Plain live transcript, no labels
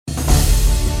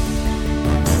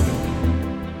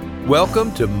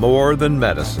Welcome to More Than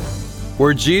Medicine,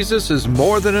 where Jesus is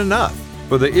more than enough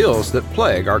for the ills that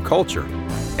plague our culture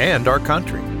and our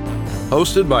country.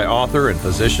 Hosted by author and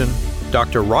physician,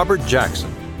 Dr. Robert Jackson.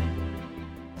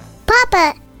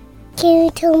 Papa, can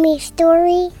you tell me a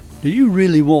story? Do you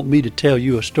really want me to tell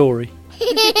you a story?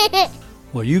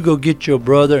 Well, you go get your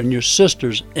brother and your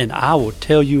sisters, and I will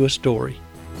tell you a story.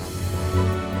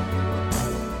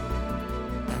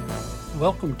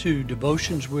 Welcome to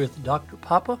Devotions with Dr.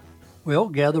 Papa. Well,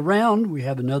 gather round. We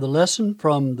have another lesson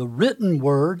from the written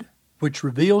Word, which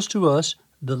reveals to us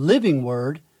the living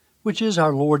Word, which is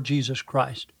our Lord Jesus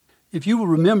Christ. If you will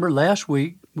remember, last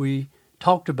week we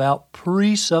talked about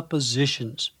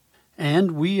presuppositions.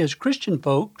 And we as Christian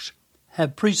folks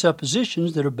have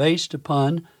presuppositions that are based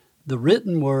upon the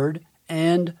written Word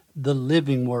and the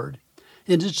living Word.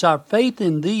 And it's our faith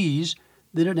in these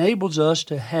that enables us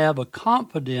to have a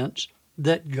confidence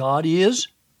that God is,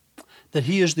 that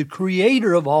He is the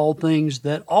creator of all things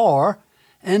that are,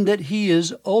 and that He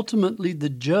is ultimately the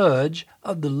judge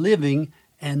of the living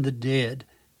and the dead,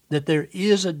 that there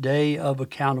is a day of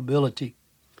accountability.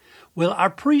 Well, our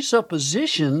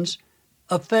presuppositions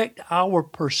affect our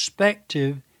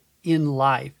perspective in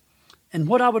life. And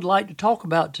what I would like to talk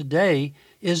about today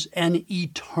is an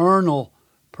eternal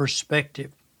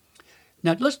perspective.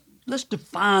 Now, let's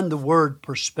define the word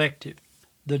perspective.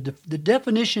 The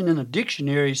definition in a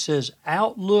dictionary says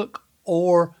outlook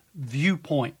or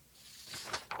viewpoint.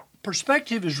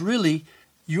 Perspective is really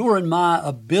your and my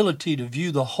ability to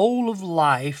view the whole of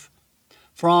life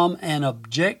from an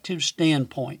objective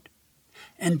standpoint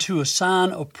and to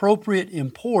assign appropriate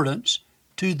importance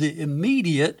to the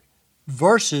immediate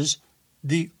versus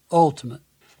the ultimate.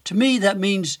 To me, that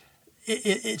means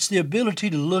it's the ability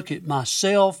to look at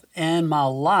myself and my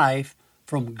life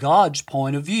from God's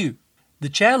point of view. The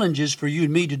challenge is for you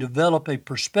and me to develop a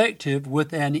perspective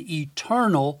with an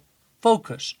eternal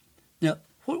focus. Now,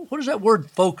 what does that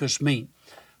word focus mean?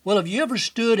 Well, have you ever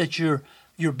stood at your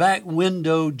back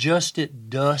window just at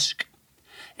dusk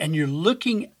and you're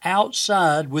looking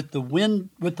outside with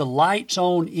the lights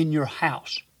on in your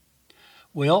house?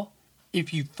 Well,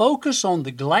 if you focus on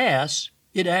the glass,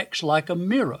 it acts like a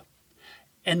mirror,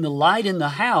 and the light in the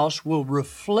house will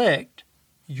reflect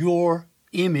your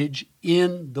image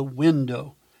in the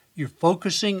window. You're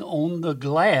focusing on the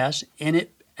glass, and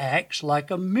it acts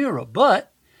like a mirror.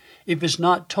 But if it's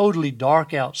not totally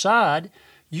dark outside,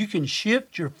 you can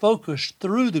shift your focus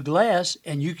through the glass,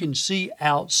 and you can see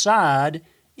outside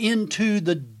into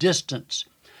the distance.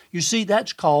 You see,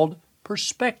 that's called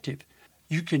perspective.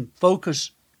 You can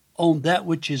focus on that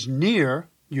which is near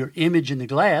your image in the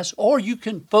glass, or you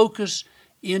can focus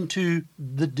into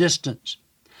the distance.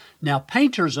 Now,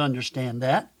 painters understand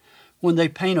that. When they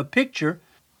paint a picture,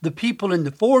 the people in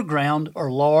the foreground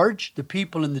are large, the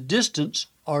people in the distance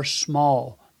are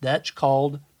small. That's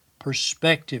called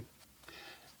perspective.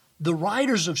 The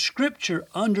writers of Scripture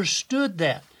understood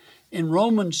that. In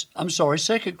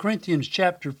 2 Corinthians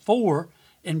chapter 4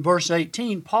 and verse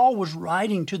 18, Paul was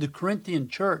writing to the Corinthian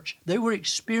church. They were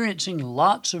experiencing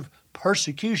lots of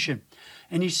persecution.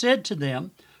 And he said to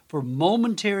them, "For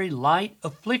momentary light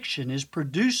affliction is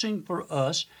producing for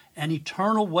us an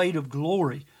eternal weight of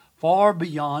glory, far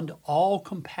beyond all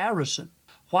comparison,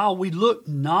 while we look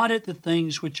not at the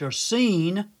things which are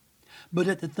seen, but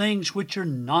at the things which are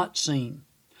not seen.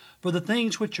 For the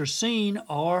things which are seen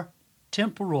are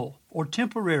temporal or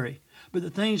temporary, but the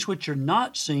things which are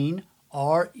not seen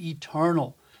are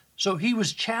eternal." So he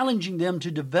was challenging them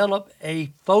to develop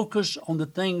a focus on the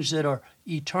things that are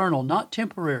eternal, not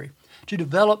temporary, to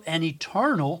develop an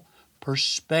eternal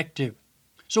perspective.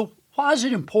 So why is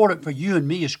it important for you and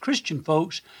me as Christian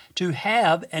folks to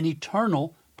have an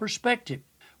eternal perspective?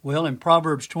 Well, in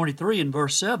Proverbs 23 and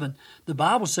verse 7, the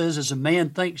Bible says, "As a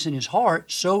man thinks in his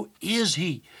heart, so is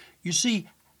he." You see,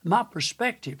 my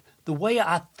perspective, the way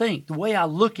I think, the way I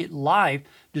look at life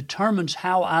determines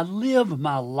how I live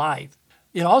my life.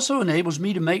 It also enables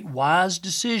me to make wise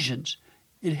decisions.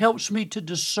 It helps me to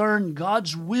discern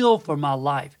God's will for my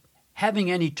life.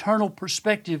 Having an eternal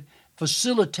perspective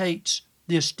facilitates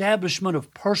the establishment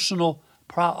of personal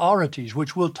priorities,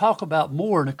 which we'll talk about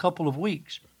more in a couple of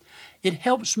weeks. It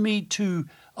helps me to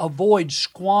avoid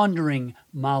squandering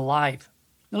my life.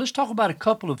 Now let's talk about a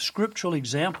couple of scriptural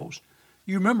examples.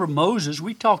 You remember Moses.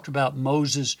 We talked about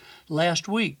Moses last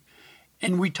week.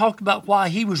 And we talked about why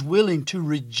he was willing to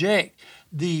reject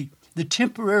the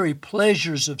temporary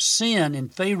pleasures of sin in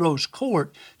Pharaoh's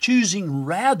court, choosing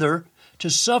rather to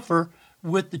suffer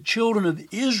with the children of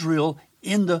Israel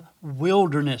in the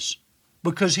wilderness.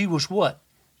 Because he was what?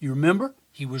 You remember?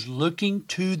 He He was looking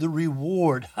to the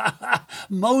reward.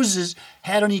 Moses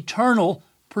had an eternal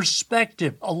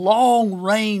perspective, a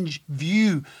long-range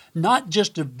view, not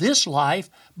just of this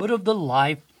life, but of the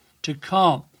life to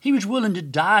come. He was willing to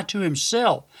die to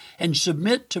himself and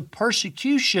submit to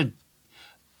persecution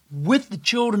with the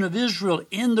children of Israel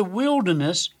in the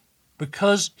wilderness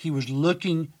because he was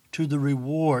looking to the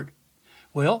reward.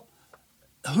 Well,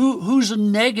 who's a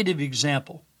negative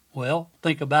example? Well,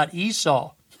 think about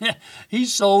Esau. He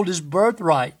sold his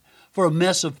birthright for a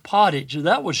mess of pottage.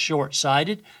 That was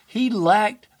short-sighted. He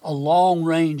lacked a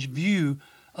long-range view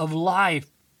of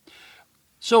life.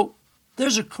 So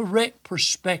there's a correct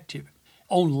perspective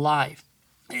on life.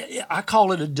 I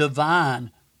call it a divine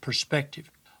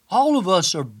perspective. All of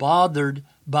us are bothered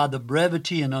by the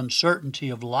brevity and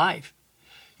uncertainty of life.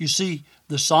 You see,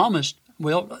 the psalmist,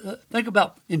 think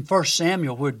about in 1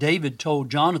 Samuel where David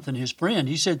told Jonathan, his friend,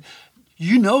 he said,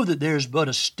 "You know that there's but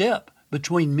a step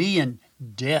between me and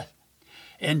death."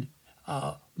 And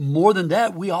more than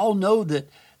that, we all know that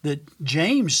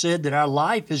James said that our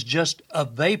life is just a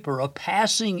vapor, a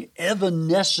passing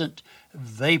evanescent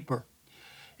vapor.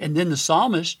 And then the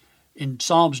psalmist in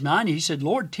Psalms 90, he said,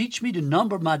 "Lord, teach me to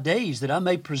number my days that I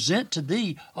may present to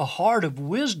thee a heart of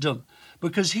wisdom,"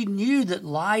 because he knew that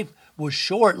life was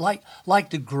short, like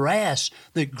the grass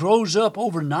that grows up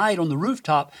overnight on the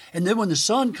rooftop, and then when the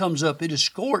sun comes up, it is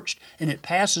scorched and it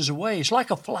passes away. It's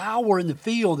like a flower in the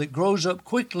field that grows up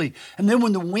quickly, and then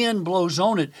when the wind blows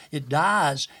on it, it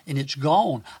dies and it's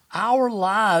gone. Our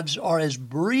lives are as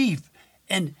brief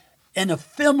and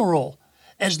ephemeral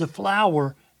as the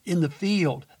flower in the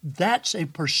field. That's a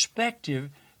perspective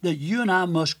that you and I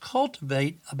must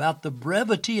cultivate about the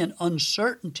brevity and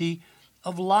uncertainty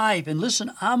of life. And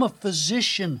listen, I'm a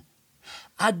physician.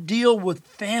 I deal with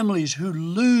families who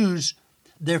lose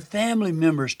their family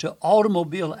members to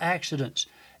automobile accidents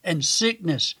and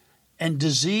sickness and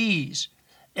disease.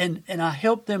 And I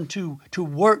help them to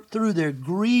work through their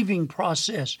grieving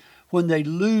process when they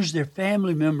lose their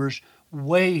family members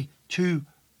way too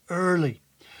early.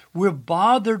 We're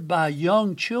bothered by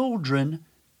young children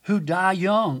who die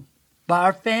young, by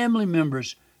our family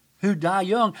members who die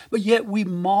young, but yet we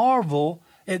marvel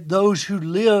at those who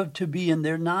live to be in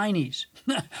their 90s.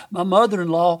 My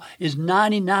mother-in-law is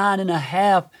 99 and a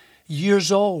half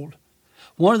years old.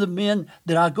 One of the men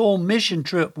that I go on mission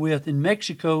trip with in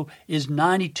Mexico is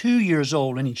 92 years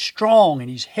old, and he's strong, and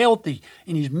he's healthy,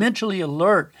 and he's mentally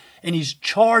alert, and he's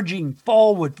charging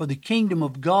forward for the kingdom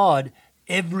of God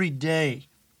every day.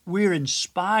 We're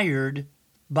inspired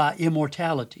by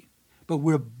immortality, but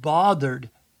we're bothered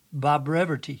by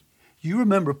brevity. You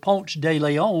remember Ponce de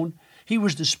Leon. He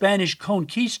was the Spanish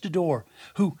conquistador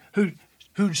who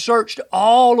searched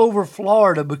all over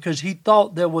Florida because he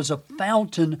thought there was a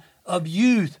fountain of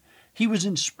youth. He was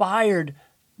inspired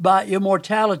by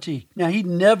immortality. Now, he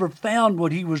never found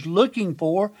what he was looking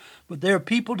for, but there are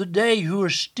people today who are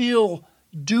still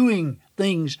doing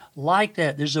things like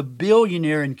that. There's a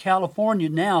billionaire in California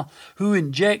now who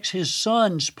injects his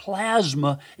son's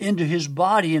plasma into his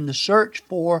body in the search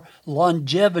for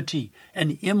longevity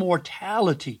and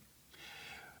immortality.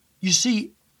 You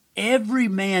see, every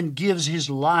man gives his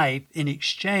life in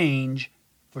exchange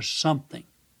for something.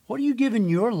 What are you giving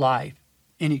your life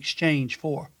in exchange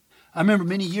for? I remember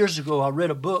many years ago I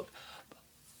read a book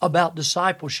about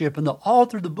discipleship, and the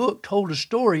author of the book told a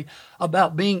story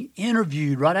about being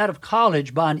interviewed right out of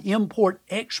college by an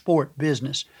import-export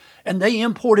business. And they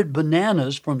imported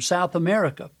bananas from South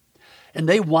America. And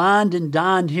they wined and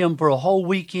dined him for a whole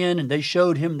weekend, and they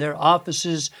showed him their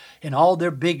offices and all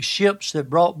their big ships that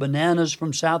brought bananas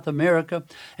from South America.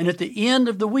 And at the end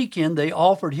of the weekend, they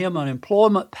offered him an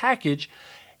employment package.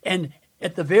 And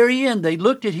at the very end, they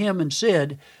looked at him and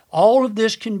said, "All of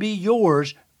this can be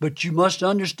yours, but you must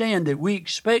understand that we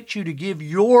expect you to give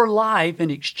your life in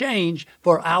exchange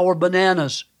for our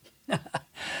bananas."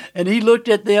 And he looked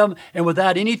at them, and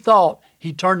without any thought,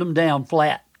 he turned them down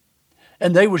flat.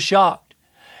 And they were shocked.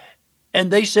 And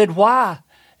they said, "Why?"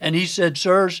 And he said,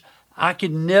 "Sirs, I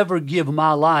can never give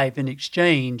my life in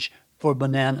exchange for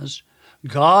bananas.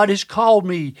 God has called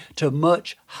me to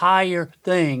much higher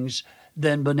things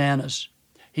than bananas."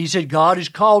 He said, "God has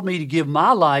called me to give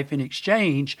my life in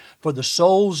exchange for the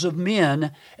souls of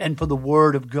men and for the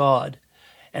Word of God."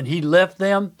 And he left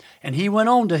them, and he went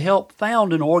on to help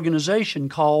found an organization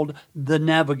called the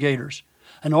Navigators,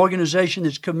 an organization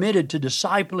that's committed to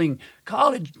discipling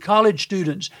college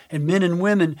students and men and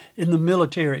women in the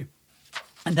military.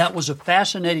 And that was a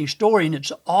fascinating story, and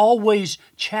it's always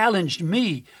challenged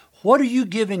me. What are you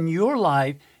giving your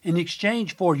life in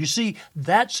exchange for. You see,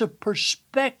 that's a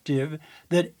perspective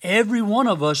that every one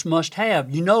of us must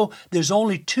have. You know, there's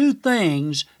only two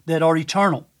things that are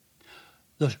eternal: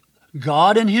 the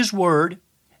God and His Word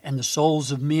and the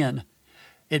souls of men.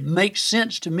 It makes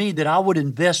sense to me that I would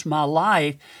invest my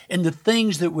life in the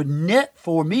things that would net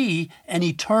for me an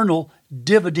eternal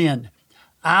dividend.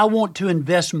 I want to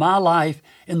invest my life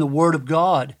in the Word of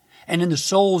God and in the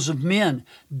souls of men,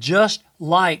 just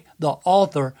like the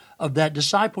author of that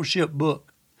discipleship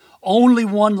book. Only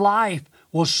one life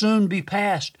will soon be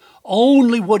passed.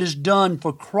 Only what is done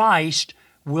for Christ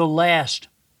will last.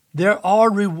 There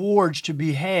are rewards to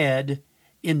be had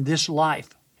in this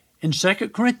life. In 2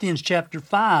 Corinthians chapter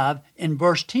 5 and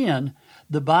verse 10,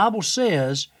 the Bible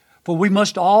says, "For we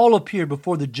must all appear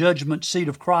before the judgment seat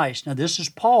of Christ." Now this is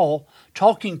Paul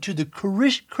talking to the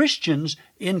Christians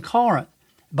in Corinth.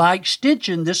 By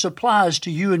extension, this applies to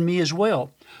you and me as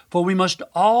well. For we must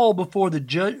all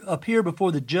appear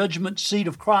before the judgment seat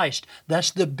of Christ.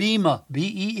 That's the Bema,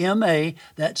 B-E-M-A.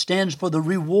 That stands for the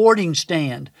rewarding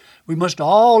stand. We must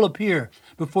all appear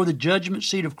before the judgment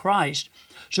seat of Christ,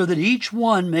 so that each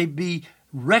one may be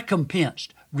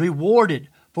recompensed, rewarded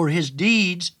for his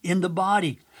deeds in the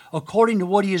body, according to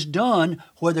what he has done,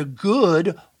 whether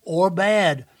good or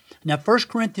bad. Now, 1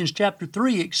 Corinthians chapter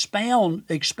 3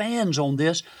 expands on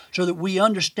this so that we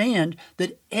understand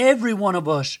that every one of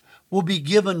us will be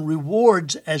given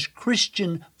rewards as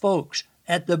Christian folks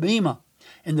at the Bema.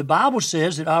 And the Bible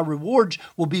says that our rewards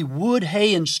will be wood,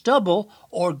 hay, and stubble,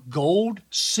 or gold,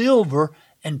 silver,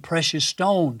 and precious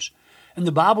stones. And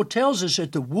the Bible tells us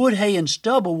that the wood, hay, and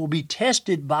stubble will be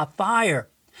tested by fire,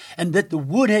 and that the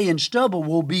wood, hay, and stubble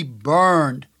will be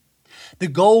burned. The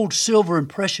gold, silver, and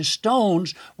precious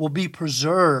stones will be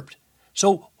preserved.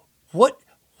 So what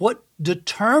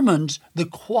determines the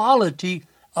quality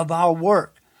of our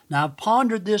work? Now, I've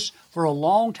pondered this for a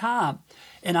long time,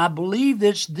 and I believe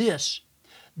it's this: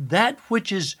 that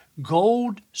which is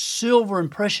gold, silver,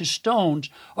 and precious stones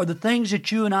are the things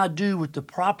that you and I do with the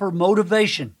proper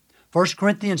motivation. 1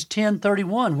 Corinthians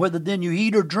 10:31, "Whether then you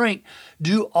eat or drink,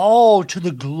 do all to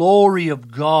the glory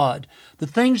of God." The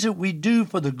things that we do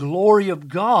for the glory of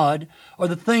God are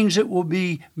the things that will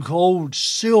be gold,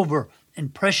 silver,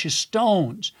 and precious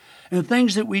stones. And the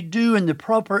things that we do in the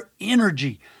proper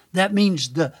energy, that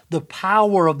means the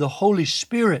power of the Holy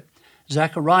Spirit.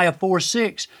 Zechariah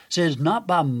 4:6 says, "Not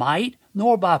by might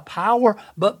nor by power,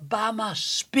 but by my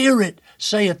Spirit,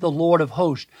 saith the Lord of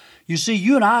hosts." You see,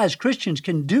 you and I as Christians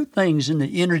can do things in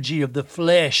the energy of the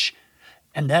flesh,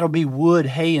 and that'll be wood,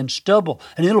 hay, and stubble,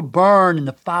 and it'll burn in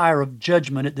the fire of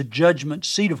judgment at the judgment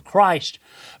seat of Christ.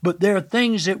 But there are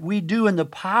things that we do in the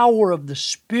power of the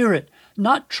Spirit,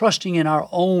 not trusting in our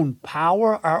own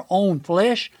power, our own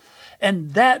flesh,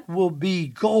 and that will be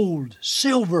gold,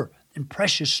 silver, and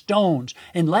precious stones.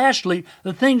 And lastly,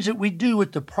 the things that we do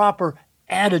with the proper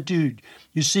attitude.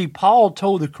 You see, Paul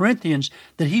told the Corinthians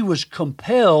that he was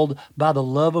compelled by the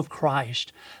love of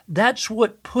Christ. That's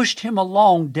what pushed him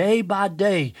along day by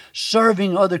day,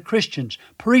 serving other Christians,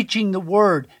 preaching the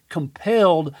word,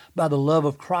 compelled by the love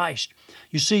of Christ.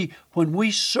 You see, when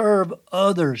we serve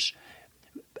others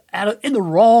in the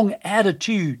wrong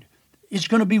attitude, it's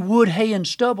going to be wood, hay, and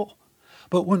stubble.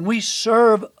 But when we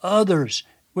serve others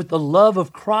with the love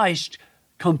of Christ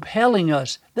compelling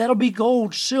us, that'll be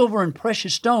gold, silver, and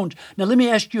precious stones. Now let me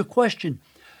ask you a question.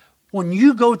 When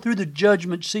you go through the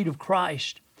judgment seat of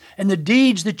Christ and the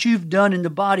deeds that you've done in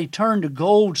the body turn to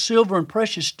gold, silver, and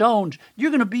precious stones, you're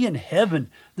going to be in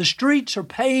heaven. The streets are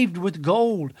paved with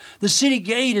gold. The city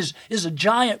gate is a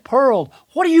giant pearl.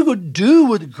 What are you going to do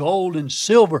with gold and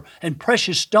silver and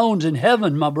precious stones in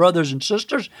heaven, my brothers and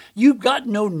sisters? You've got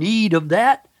no need of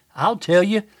that. I'll tell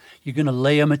you. You're going to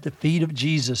lay them at the feet of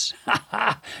Jesus.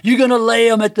 You're going to lay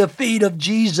them at the feet of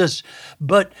Jesus.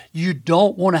 But you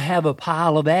don't want to have a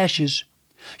pile of ashes.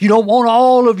 You don't want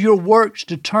all of your works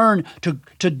to turn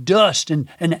to dust and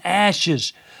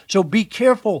ashes. So be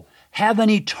careful. Have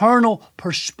an eternal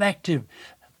perspective.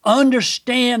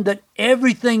 Understand that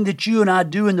everything that you and I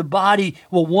do in the body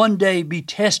will one day be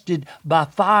tested by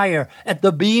fire at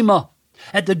the Bema,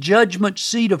 at the judgment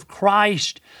seat of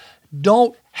Christ.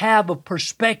 Don't have a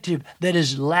perspective that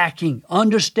is lacking.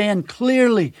 Understand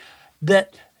clearly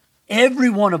that every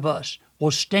one of us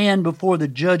will stand before the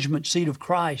judgment seat of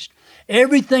Christ.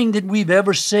 Everything that we've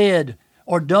ever said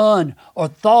or done or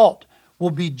thought will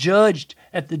be judged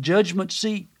at the judgment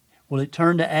seat. Will it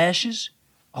turn to ashes,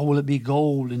 or will it be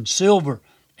gold and silver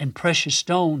and precious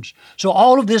stones? So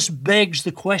all of this begs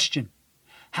the question,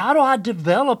 how do I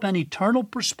develop an eternal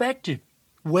perspective?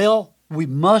 Well, we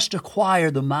must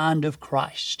acquire the mind of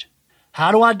Christ.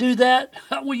 How do I do that?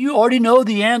 Well, you already know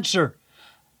the answer.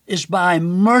 It's by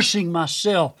immersing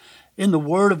myself in the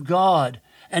Word of God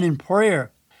and in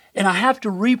prayer. And I have to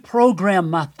reprogram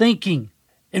my thinking.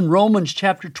 In Romans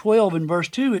chapter 12 and verse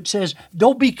 2, it says,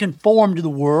 don't be conformed to the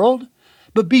world,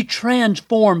 but be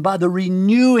transformed by the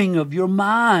renewing of your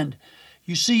mind.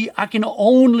 You see, I can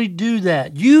only do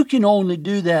that. You can only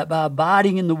do that by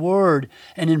abiding in the Word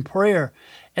and in prayer.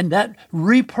 And that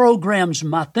reprograms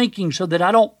my thinking so that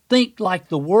I don't think like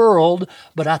the world,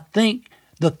 but I think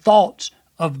the thoughts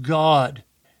of God.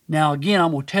 Now, again,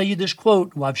 I'm going to tell you this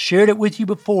quote. I've shared it with you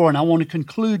before, and I want to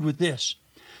conclude with this.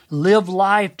 Live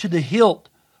life to the hilt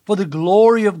for the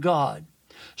glory of God,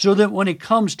 so that when it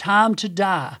comes time to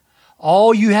die,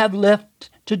 all you have left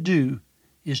to do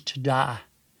is to die.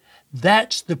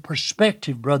 That's the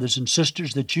perspective, brothers and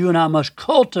sisters, that you and I must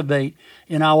cultivate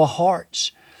in our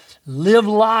hearts. Live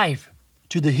life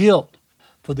to the hilt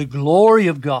for the glory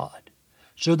of God,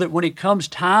 so that when it comes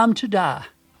time to die,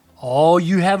 all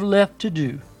you have left to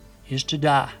do is to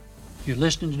die. You're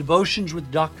listening to Devotions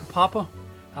with Dr. Papa.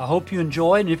 I hope you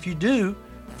enjoy it, and if you do,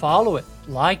 follow it,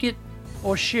 like it,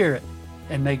 or share it,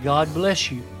 and may God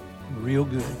bless you real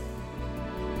good.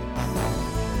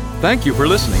 Thank you for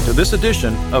listening to this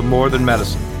edition of More Than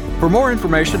Medicine. For more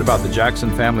information about the Jackson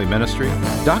Family Ministry,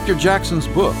 Dr. Jackson's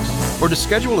books, or to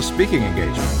schedule a speaking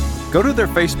engagement, go to their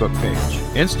Facebook page,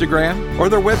 Instagram, or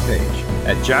their webpage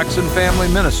at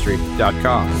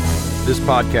jacksonfamilyministry.com. This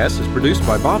podcast is produced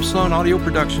by Bob Sloan Audio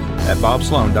Production at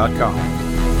bobsloan.com.